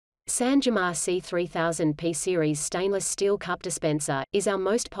Jamar C3000P series stainless steel cup dispenser is our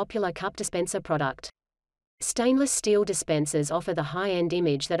most popular cup dispenser product. Stainless steel dispensers offer the high-end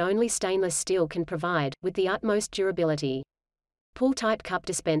image that only stainless steel can provide, with the utmost durability. Pull-type cup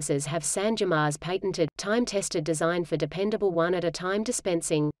dispensers have Jamar's patented, time-tested design for dependable one-at-a-time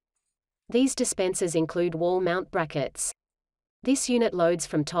dispensing. These dispensers include wall-mount brackets. This unit loads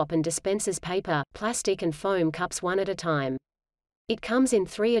from top and dispenses paper, plastic and foam cups one at a time. It comes in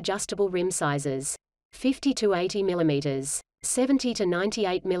 3 adjustable rim sizes: 50 to 80 mm, 70 to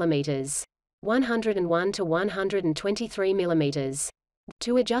 98 mm, 101 to 123 mm.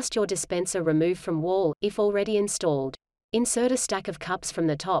 To adjust your dispenser, remove from wall, if already installed. Insert a stack of cups from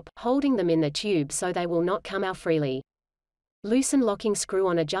the top, holding them in the tube so they will not come out freely. Loosen locking screw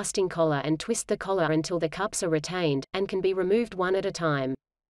on adjusting collar and twist the collar until the cups are retained, and can be removed one at a time.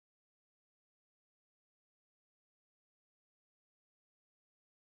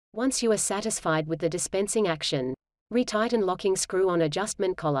 Once you are satisfied with the dispensing action, retighten locking screw on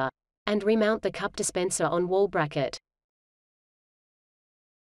adjustment collar, and remount the cup dispenser on wall bracket.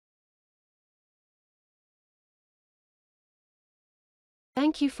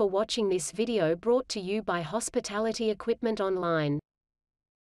 Thank you for watching this video brought to you by Hospitality Equipment Online.